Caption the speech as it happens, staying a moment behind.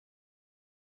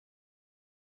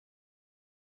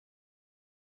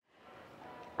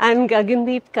I'm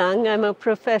Gagandeep Kang. I'm a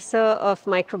professor of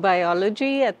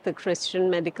microbiology at the Christian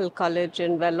Medical College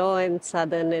in Vellore in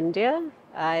southern India.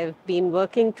 I've been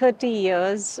working 30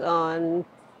 years on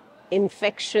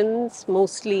infections,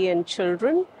 mostly in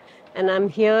children, and I'm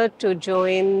here to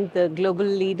join the Global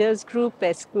Leaders Group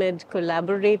ESCMID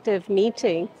collaborative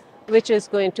meeting, which is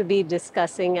going to be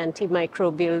discussing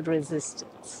antimicrobial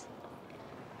resistance.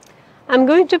 I'm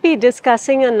going to be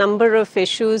discussing a number of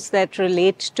issues that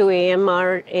relate to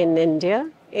AMR in India.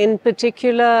 In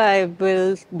particular, I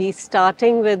will be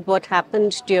starting with what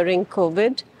happened during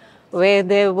COVID, where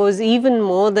there was even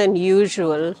more than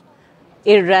usual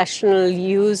irrational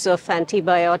use of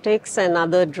antibiotics and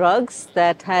other drugs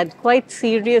that had quite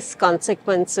serious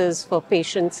consequences for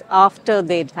patients after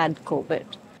they'd had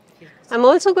COVID. I'm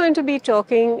also going to be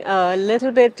talking a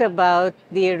little bit about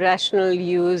the irrational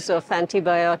use of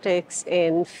antibiotics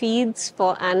in feeds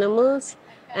for animals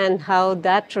and how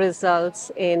that results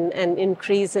in an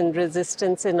increase in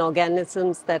resistance in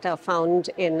organisms that are found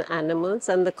in animals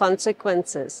and the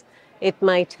consequences it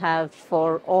might have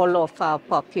for all of our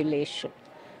population.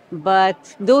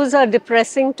 But those are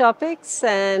depressing topics,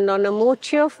 and on a more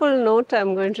cheerful note,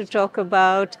 I'm going to talk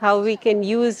about how we can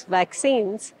use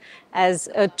vaccines as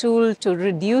a tool to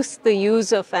reduce the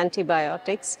use of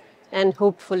antibiotics and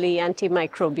hopefully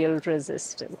antimicrobial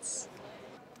resistance.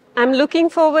 I'm looking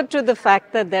forward to the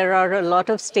fact that there are a lot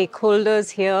of stakeholders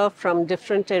here from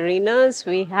different arenas.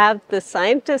 We have the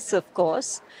scientists, of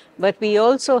course, but we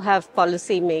also have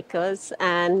policymakers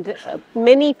and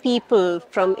many people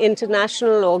from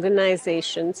international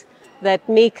organizations that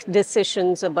make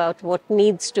decisions about what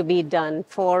needs to be done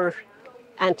for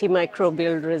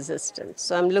antimicrobial resistance.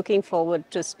 So I'm looking forward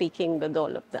to speaking with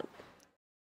all of them.